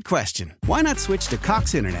 Good question. Why not switch to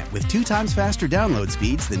Cox Internet with 2 times faster download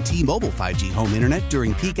speeds than T-Mobile 5G home internet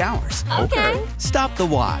during peak hours? Okay. Stop the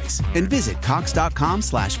whys and visit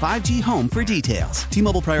cox.com/5G home for details.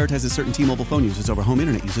 T-Mobile prioritizes certain T-Mobile phone users over home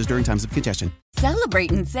internet users during times of congestion.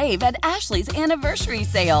 Celebrate and save at Ashley's Anniversary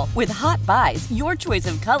Sale. With Hot Buys, your choice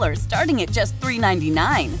of colors starting at just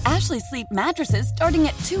 $3.99. Ashley Sleep mattresses starting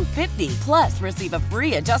at $2.50. Plus, receive a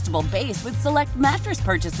free adjustable base with select mattress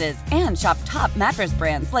purchases. And shop top mattress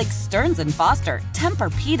brands like Stearns & Foster,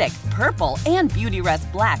 Tempur-Pedic, Purple, and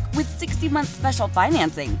Beautyrest Black with 60-month special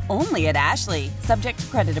financing. Only at Ashley. Subject to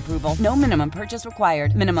credit approval. No minimum purchase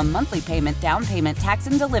required. Minimum monthly payment, down payment, tax,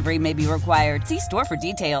 and delivery may be required. See store for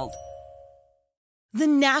details. The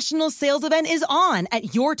national sales event is on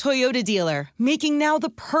at your Toyota dealer, making now the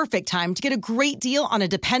perfect time to get a great deal on a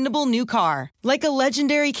dependable new car. Like a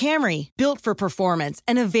legendary Camry, built for performance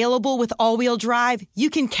and available with all-wheel drive, you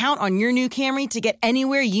can count on your new Camry to get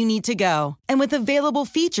anywhere you need to go. And with available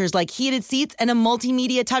features like heated seats and a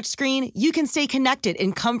multimedia touchscreen, you can stay connected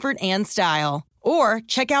in comfort and style. Or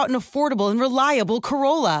check out an affordable and reliable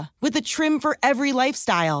Corolla with a trim for every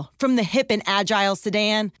lifestyle. From the hip and agile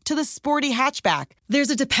sedan to the sporty hatchback, there's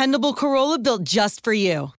a dependable Corolla built just for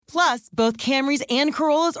you. Plus, both Camrys and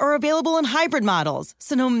Corollas are available in hybrid models.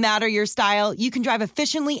 So no matter your style, you can drive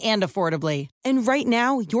efficiently and affordably. And right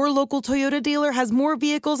now, your local Toyota dealer has more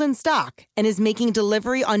vehicles in stock and is making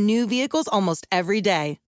delivery on new vehicles almost every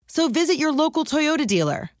day. So visit your local Toyota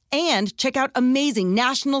dealer. And check out amazing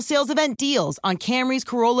national sales event deals on Camrys,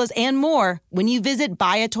 Corollas, and more when you visit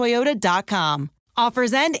buyatoyota.com.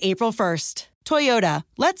 Offers end April 1st. Toyota,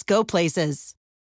 let's go places.